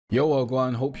Yo,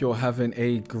 Wagwan, hope you're having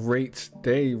a great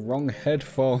day. Wrong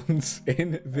headphones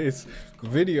in this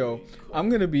video. I'm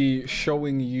going to be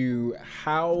showing you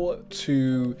how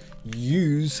to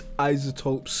use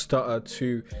Izotope Stutter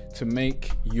to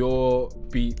make your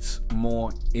beats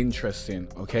more interesting,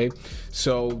 okay?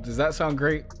 So does that sound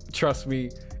great? Trust me,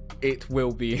 it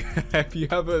will be. If you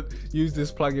haven't used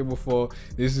this plugin before,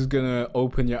 this is gonna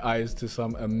open your eyes to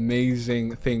some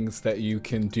amazing things that you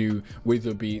can do with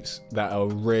your beats that are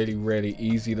really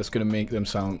easy. That's gonna make them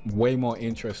sound way more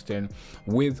interesting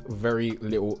with very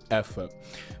little effort,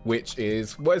 which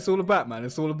is what it's all about, man.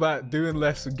 It's all about doing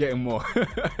less and getting more.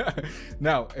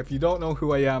 Now, if you don't know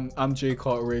who I am, I'm Jay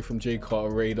Carteret from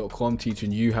jcarteret.com,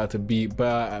 teaching you how to be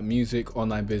better at music,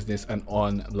 online business, and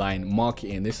online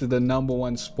marketing. This is the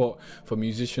 #1 spot for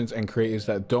musicians and creators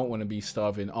that don't want to be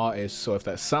starving artists. So if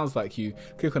that sounds like you,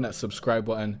 click on that subscribe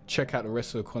button, check out the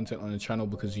rest of the content on the channel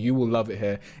because you will love it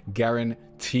here,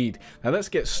 guaranteed. Now let's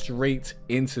get straight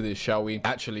into this, shall we?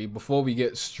 Actually, before we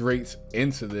get straight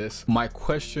into this, my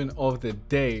question of the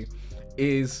day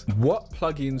is, what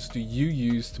plugins do you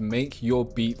use to make your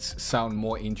beats sound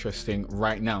more interesting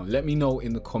right now? Let me know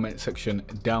in the comment section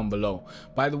down below.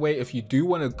 By the way, if you do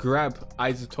want to grab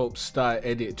Izotope Stutter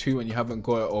Edit 2 and you haven't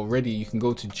got it already, you can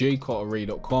go to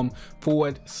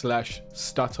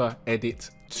jcarteret.com/stutter edit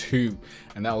 2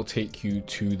 and that will take you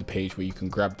to the page where you can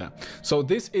grab that. So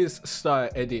this is Stutter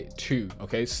Edit 2,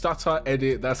 okay? Stutter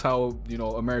Edit, that's how, you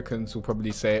know, Americans will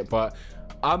probably say it, but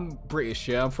I'm British,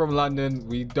 yeah, I'm from London.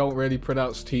 We don't really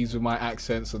pronounce T's with my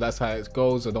accent, so that's how it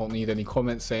goes. I don't need any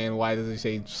comments saying why does he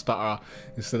say stutter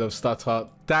instead of stutter.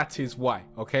 That is why,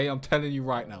 okay? I'm telling you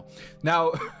right now.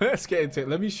 Now let's get into it.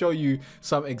 Let me show you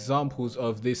some examples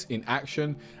of this in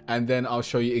action, and then I'll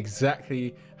show you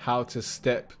exactly how to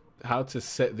set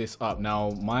this up.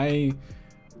 Now my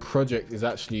project is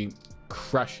actually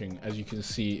crashing. As you can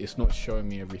see, it's not showing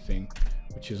me everything,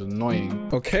 which is annoying.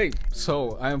 Okay,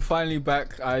 so I am finally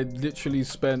back. I literally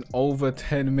spent over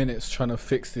 10 minutes trying to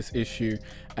fix this issue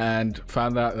and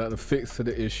found out that the fix to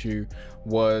the issue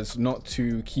was not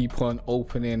to keep on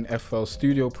opening FL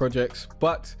Studio projects,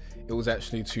 but it was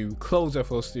actually to close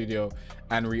FL Studio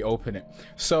and reopen it.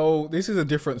 So this is a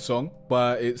different song,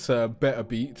 but it's a better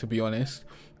beat, to be honest.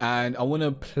 And I want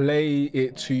to play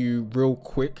it to you real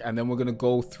quick, and then we're going to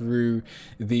go through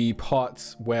the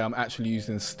parts where I'm actually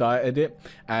using Stutter Edit,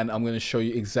 and I'm going to show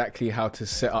you exactly how to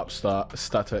set up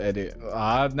Stutter Edit.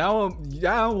 Now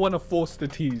I want to force the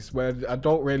T's where I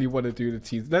don't really want to do the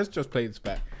T's. Let's just play this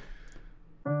back.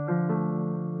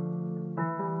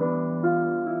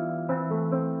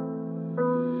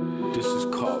 This is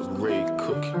called Ray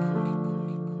Cooking.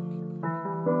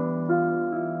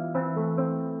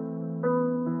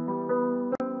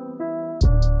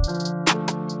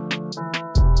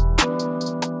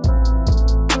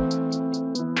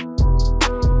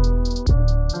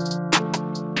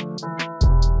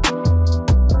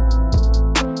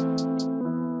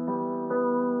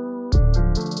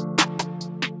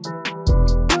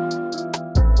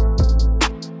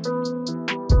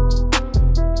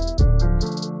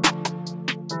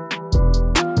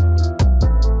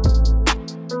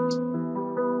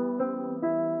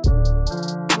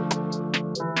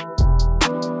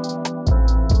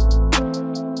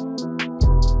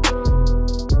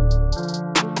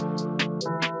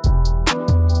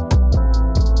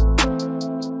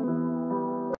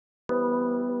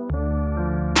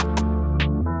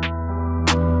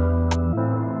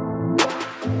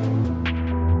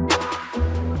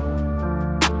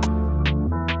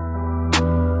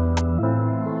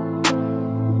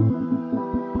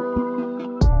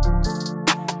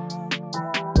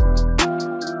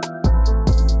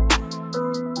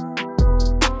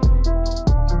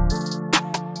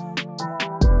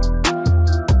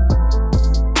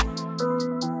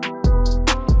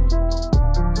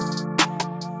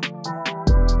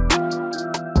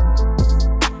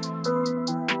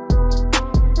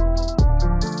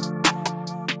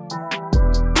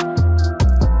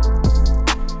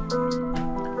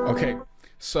 Okay,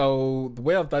 so the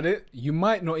way I've done it, you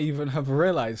might not even have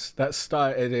realized that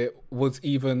Stutter Edit was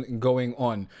even going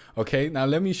on. Okay, now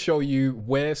let me show you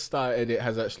where Stutter Edit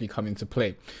has actually come into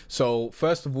play. So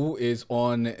first of all is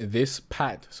on this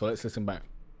pad. So let's listen back.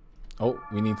 Oh,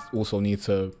 we also need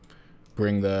to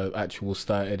bring the actual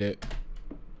Stutter Edit.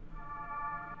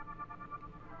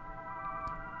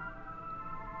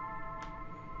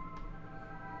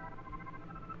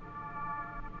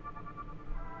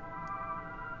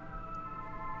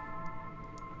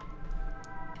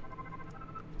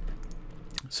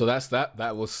 So that's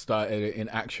that was Stutter Edit in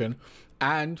action.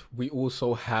 And we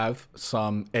also have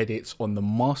some edits on the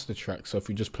master track. So if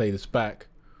we just play this back,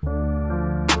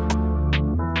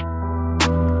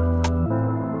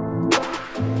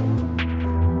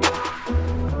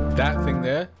 that thing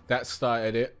there, that start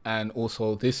edit, and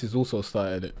also this is also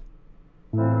start edit.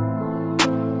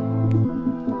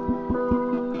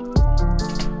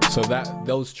 So that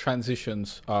those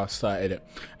transitions are start edit,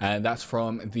 and that's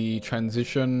from the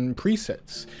transition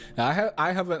presets. Now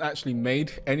I haven't actually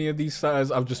made any of these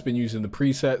starters. I've just been using the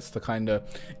presets to kind of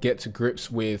get to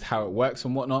grips with how it works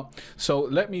and whatnot. So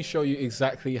let me show you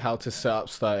exactly how to set up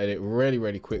start edit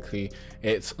really quickly.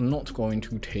 It's not going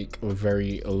to take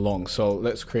very long. So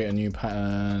let's create a new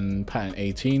pattern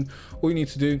 18. All you need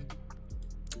to do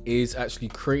is actually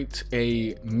create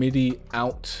a MIDI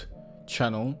out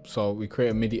channel. So we create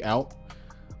a MIDI out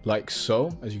like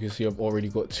so. As you can see, I've already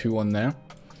got 2 on there,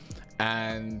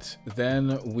 and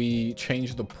then we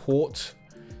change the port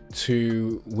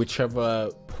to whichever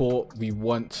port we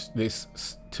want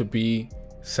this to be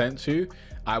sent to.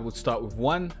 I would start with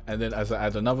 1, and then as I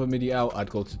add another MIDI out, I'd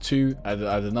go to 2, add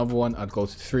another one, I'd go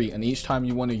to 3. And each time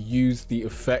you want to use the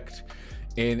effect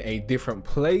in a different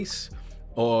place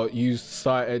or use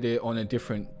start edit on a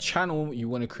different channel, you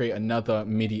want to create another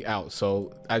MIDI out.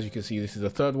 So as you can see, this is the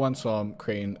 3rd one, so I'm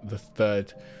creating the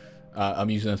 3rd. I'm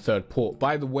using a 3rd port.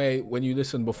 By the way, when you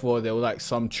listened before, there were like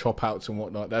some chop outs and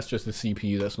whatnot. That's just the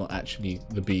CPU. That's not actually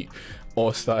the beat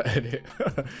or start edit.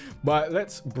 But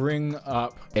let's bring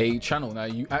up a channel. Now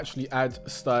you actually add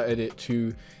start edit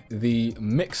to the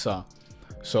mixer.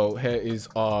 So here is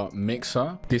our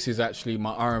mixer. This is actually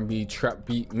my R&B trap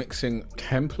beat mixing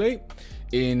template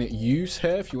in use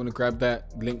here. If you want to grab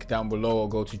that, link down below, or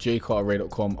go to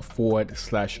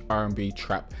jcarray.com/R&B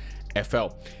trap FL.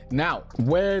 Now,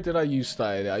 where did I use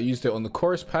start edit? I used it on the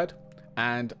chorus pad,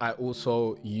 and I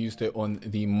also used it on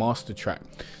the master track.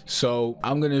 So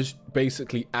I'm going to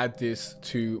basically add this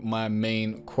to my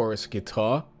main chorus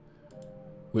guitar,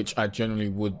 which I generally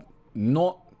would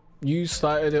not use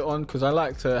start edit on, because I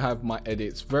like to have my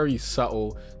edits very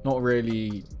subtle, not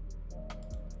really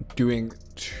doing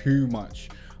too much.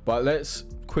 But let's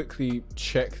quickly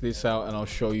check this out, and I'll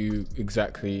show you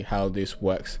exactly how this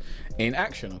works in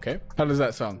action. Okay, how does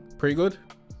that sound? Pretty good?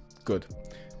 Good.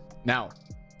 Now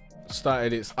start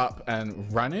edit's up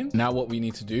and running. Now what we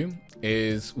need to do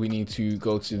is we need to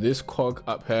go to this cog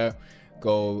up here,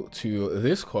 go to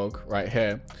this cog right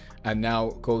here, and now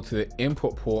go to the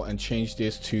input port and change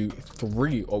this to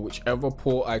 3, or whichever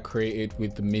port I created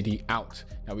with the MIDI out.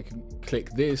 Now we can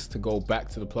click this to go back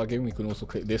to the plugin. We can also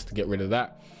click this to get rid of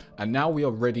that. And now we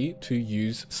are ready to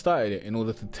use start edit. In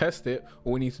order to test it,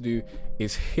 all we need to do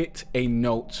is hit a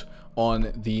note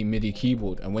on the MIDI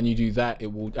keyboard. And when you do that,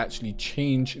 it will actually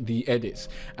change the edits.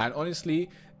 And honestly,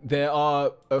 there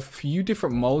are a few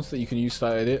different modes that you can use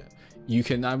start edit. You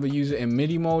can either use it in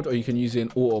MIDI mode, or you can use it in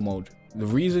auto mode. The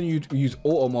reason you use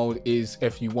auto mode is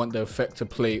if you want the effect to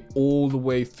play all the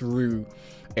way through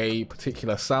a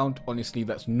particular sound. Honestly,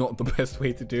 that's not the best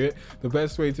way to do it. The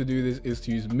best way to do this is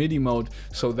to use MIDI mode,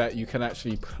 so that you can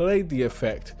actually play the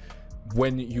effect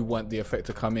when you want the effect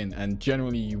to come in. And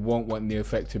generally you won't want the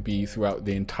effect to be throughout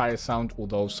the entire sound,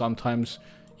 although sometimes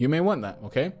you may want that.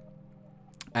 Okay,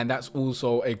 and that's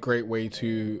also a great way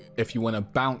to, if you want to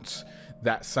bounce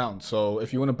that sound. So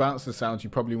if you want to bounce the sound, you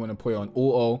probably want to put it on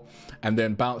auto and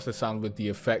then bounce the sound with the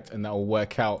effect, and that will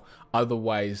work out.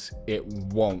 Otherwise it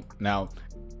won't. Now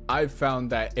I've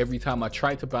found that every time I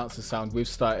try to bounce the sound with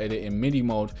start edit in MIDI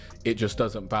mode, it just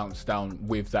doesn't bounce down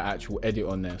with the actual edit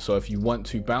on there. So if you want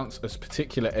to bounce a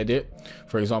particular edit,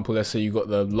 for example, let's say you got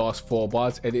the last 4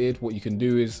 bars edited, what you can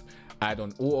do is add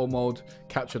on auto mode,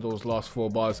 capture those last 4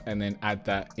 bars, and then add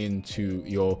that into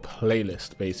your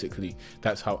playlist. Basically,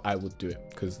 that's how I would do it,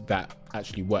 because that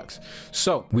actually works.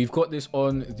 So we've got this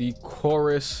on the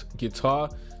chorus guitar.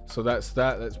 So that's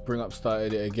that. Let's bring up start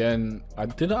edit again.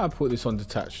 Didn't I put this on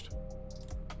detached?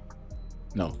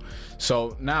 No.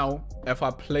 So now if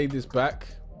I play this back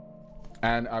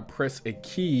and I press a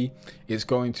key, it's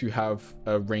going to have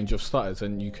a range of starters,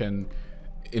 and you can,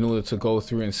 in order to go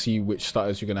through and see which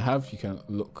starters you're going to have, you can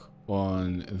look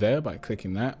on there by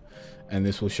clicking that, and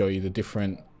this will show you the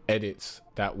different edits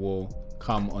that will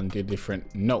come on the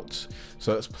different notes.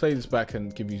 So let's play this back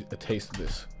and give you a taste of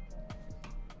this.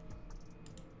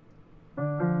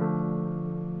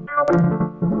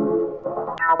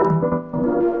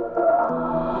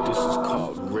 This is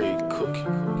called Ray Cookie.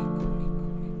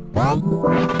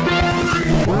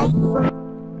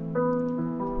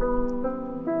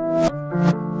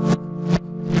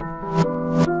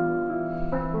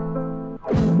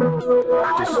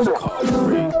 This is called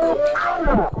Ray Cookie.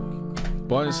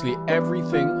 But honestly,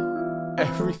 everything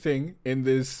in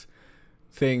this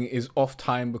thing is off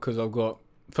time, because I've got,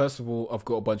 first of all, I've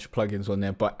got a bunch of plugins on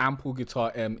there, but Ample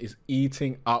Guitar M is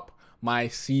eating up my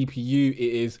CPU. It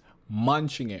is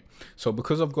munching it. So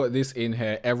because I've got this in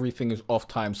here, everything is off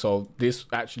time, so this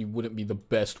actually wouldn't be the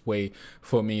best way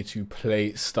for me to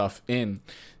play stuff in.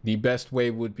 The best way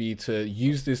would be to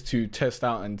use this to test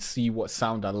out and see what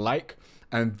sound I like,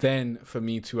 and then for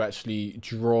me to actually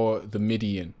draw the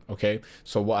MIDI in. Okay,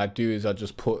 so what I do is I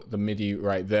just put the MIDI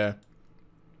right there.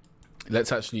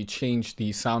 Let's actually change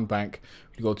the sound bank.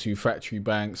 We go to factory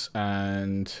banks,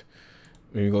 and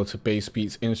we go to bass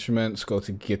beats instruments, go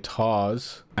to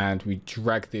guitars, and we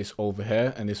drag this over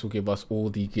here, and this will give us all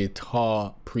the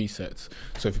guitar presets.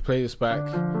 So if you play this back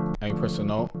and you press a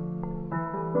note,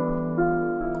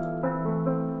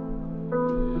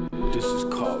 This is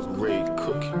called great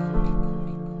cooking.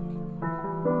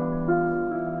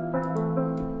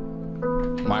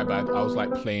 my bad, I was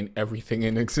like playing everything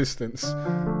in existence.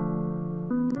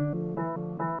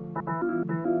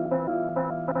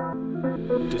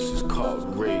 This is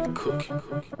called great cooking.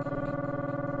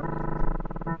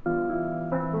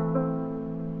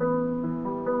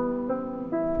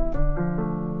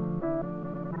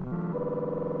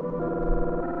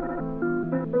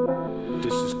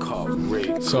 This is called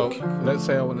great So cooking. let's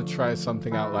say I want to try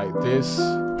something out like this.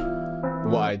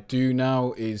 What I do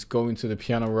now is go into the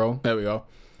piano roll. There we go.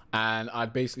 And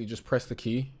I'd basically just press the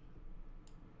key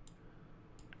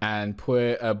and put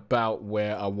it about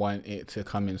where I want it to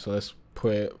come in. So let's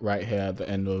put it right here at the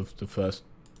end of the first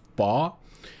bar.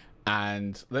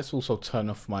 And let's also turn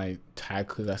off my tag,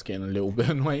 because that's getting a little bit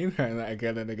annoying, and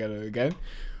again and again and again.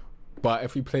 But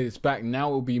if we play this back, now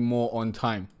it will be more on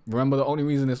time. Remember, the only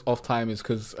reason it's off time is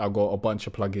because I've got a bunch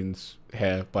of plugins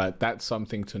here, but that's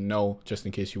something to know just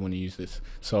in case you want to use this.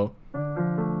 So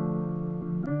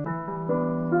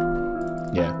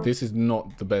yeah, this is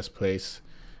not the best place.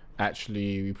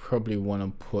 Actually, we probably want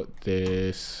to put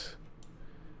this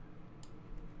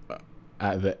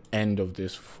at the end of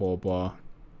this 4-bar.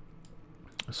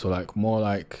 So like more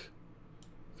like,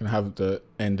 you can have the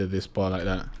end of this bar like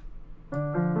that.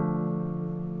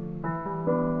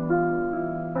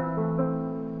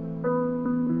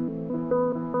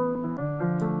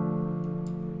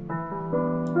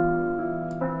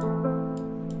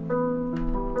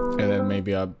 And then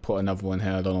maybe I'll put another one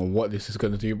here. I don't know what this is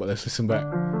going to do, but let's listen back.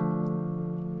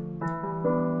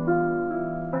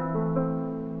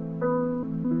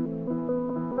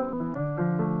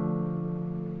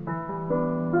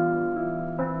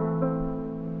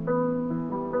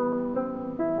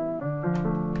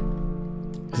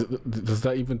 Does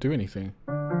that even do anything?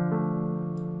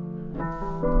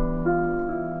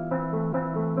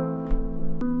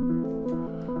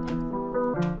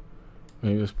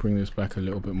 Maybe let's bring this back a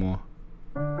little bit more.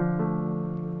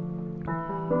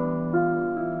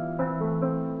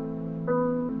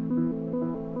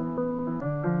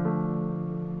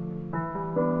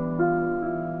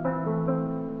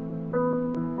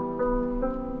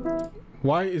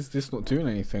 Why is this not doing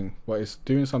anything? Well, it's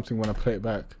doing something when I play it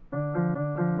back.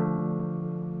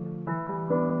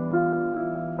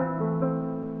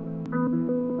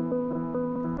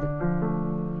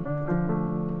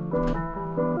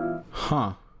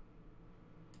 Huh.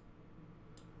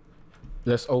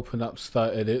 Let's open up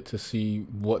Start Edit to see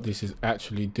what this is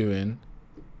actually doing.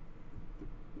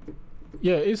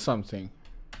 Yeah, it is something.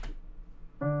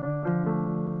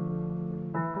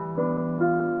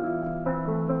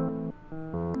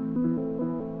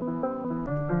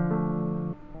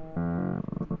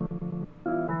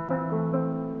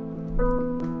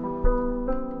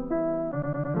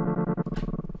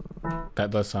 That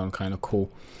does sound kind of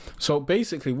cool. So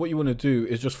basically what you want to do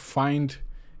is just find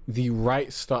the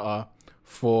right stutter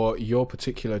for your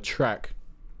particular track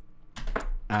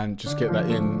and just get that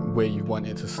in where you want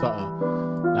it to stutter.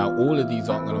 Now all of these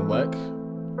aren't going to work.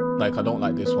 Like, I don't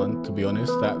like this one, to be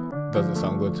honest. That doesn't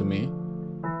sound good to me.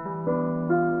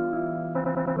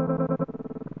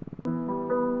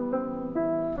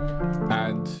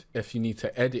 And if you need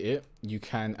to edit it, you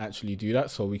can actually do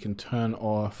that. So we can turn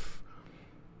off,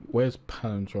 where's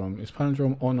palindrome? Is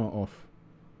palindrome on or off?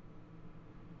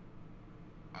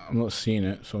 I'm not seeing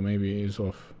it, so maybe it is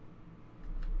off.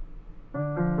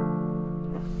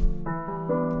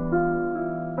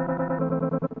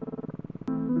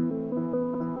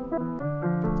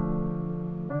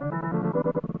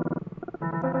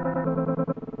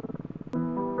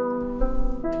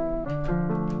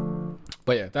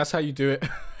 But yeah, that's how you do it.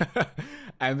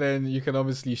 And then you can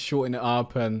obviously shorten it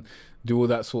up and do all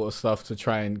that sort of stuff to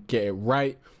try and get it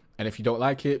right. And if you don't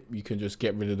like it, you can just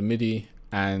get rid of the MIDI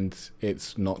and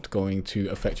it's not going to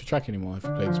affect your track anymore. If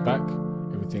you play this back,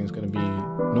 everything's going to be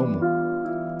normal.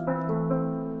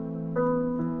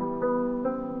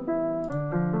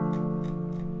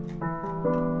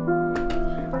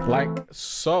 like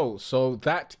so. So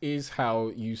that is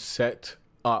how you set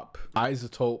up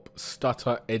Izotope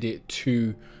Stutter Edit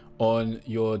 2 on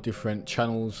your different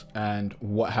channels and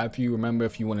what have you. Remember,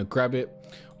 if you want to grab it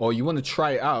or you want to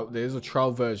try it out, there's a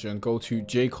trial version. Go to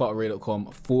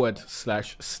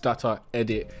jcarterray.com/stutter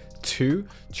edit 2.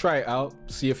 Try it out,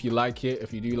 see if you like it.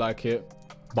 If you do like it,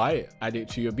 buy it, add it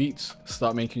to your beats,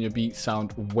 start making your beats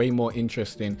sound way more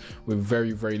interesting with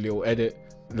very little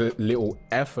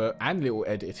effort and little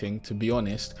editing, to be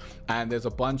honest. And there's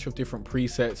a bunch of different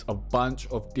presets, a bunch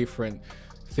of different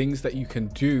things that you can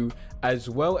do, as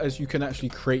well as you can actually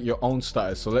create your own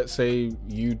stutters. So let's say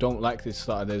you don't like this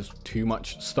stutter, there's too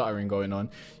much stuttering going on,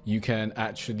 you can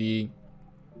actually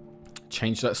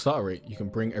change that stutter rate. You can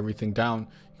bring everything down, you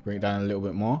can bring it down a little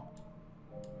bit more.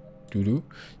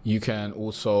 You can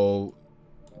also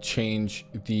change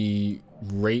the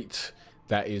rate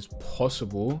that is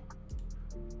possible.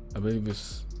 I believe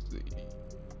it's,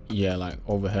 yeah, like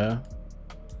over here.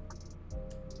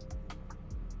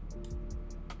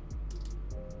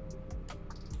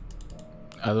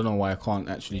 I don't know why I can't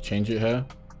actually change it here,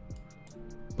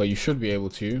 but you should be able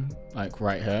to, like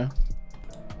right here.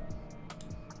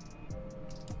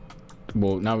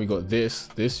 Well, now we got this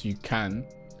you can.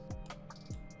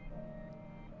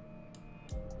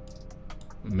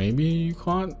 Maybe you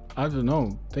can't, I don't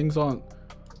know, things aren't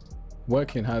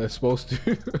working how they're supposed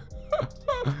to.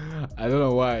 I don't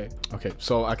know why. Okay,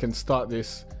 so I can start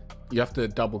this. You have to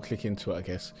double click into it, I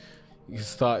guess. You can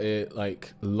start it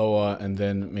like lower and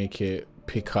then make it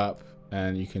pick up,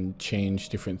 and you can change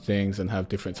different things and have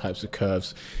different types of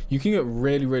curves. You can get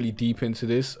really deep into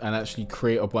this and actually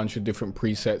create a bunch of different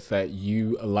presets that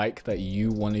you like, that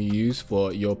you want to use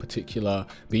for your particular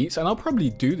beats. And I'll probably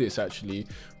do this actually,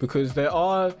 because there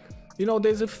are, you know,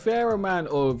 there's a fair amount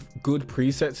of good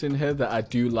presets in here that I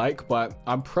do like, but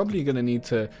I'm probably going to need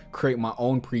to create my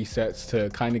own presets to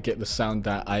kind of get the sound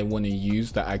that I want to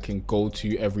use, that I can go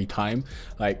to every time.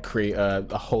 Like create a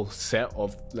whole set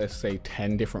of, let's say,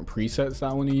 10 different presets that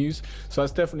I want to use. So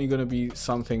that's definitely going to be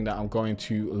something that I'm going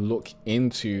to look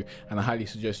into, and I highly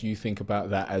suggest you think about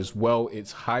that as well.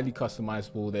 It's highly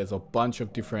customizable. There's a bunch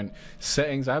of different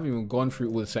settings. I haven't even gone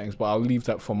through all the settings, but I'll leave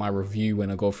that for my review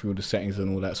when I go through all the settings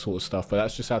and all that sort of stuff. But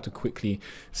that's just how to quickly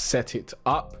set it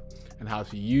up and how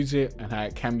to use it, and how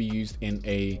it can be used in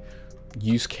a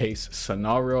use case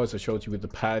scenario, as I showed you with the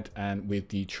pad and with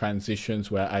the transitions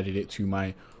where I added it to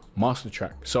my master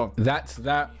track. So that's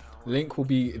that. Link will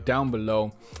be down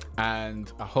below,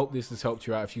 and I hope this has helped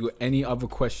you out. If you got any other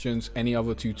questions, any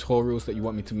other tutorials that you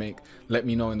want me to make, let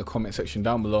me know in the comment section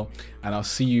down below, and I'll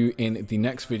see you in the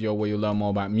next video where you'll learn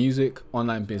more about music,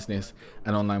 online business,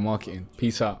 and online marketing.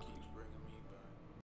 Peace out.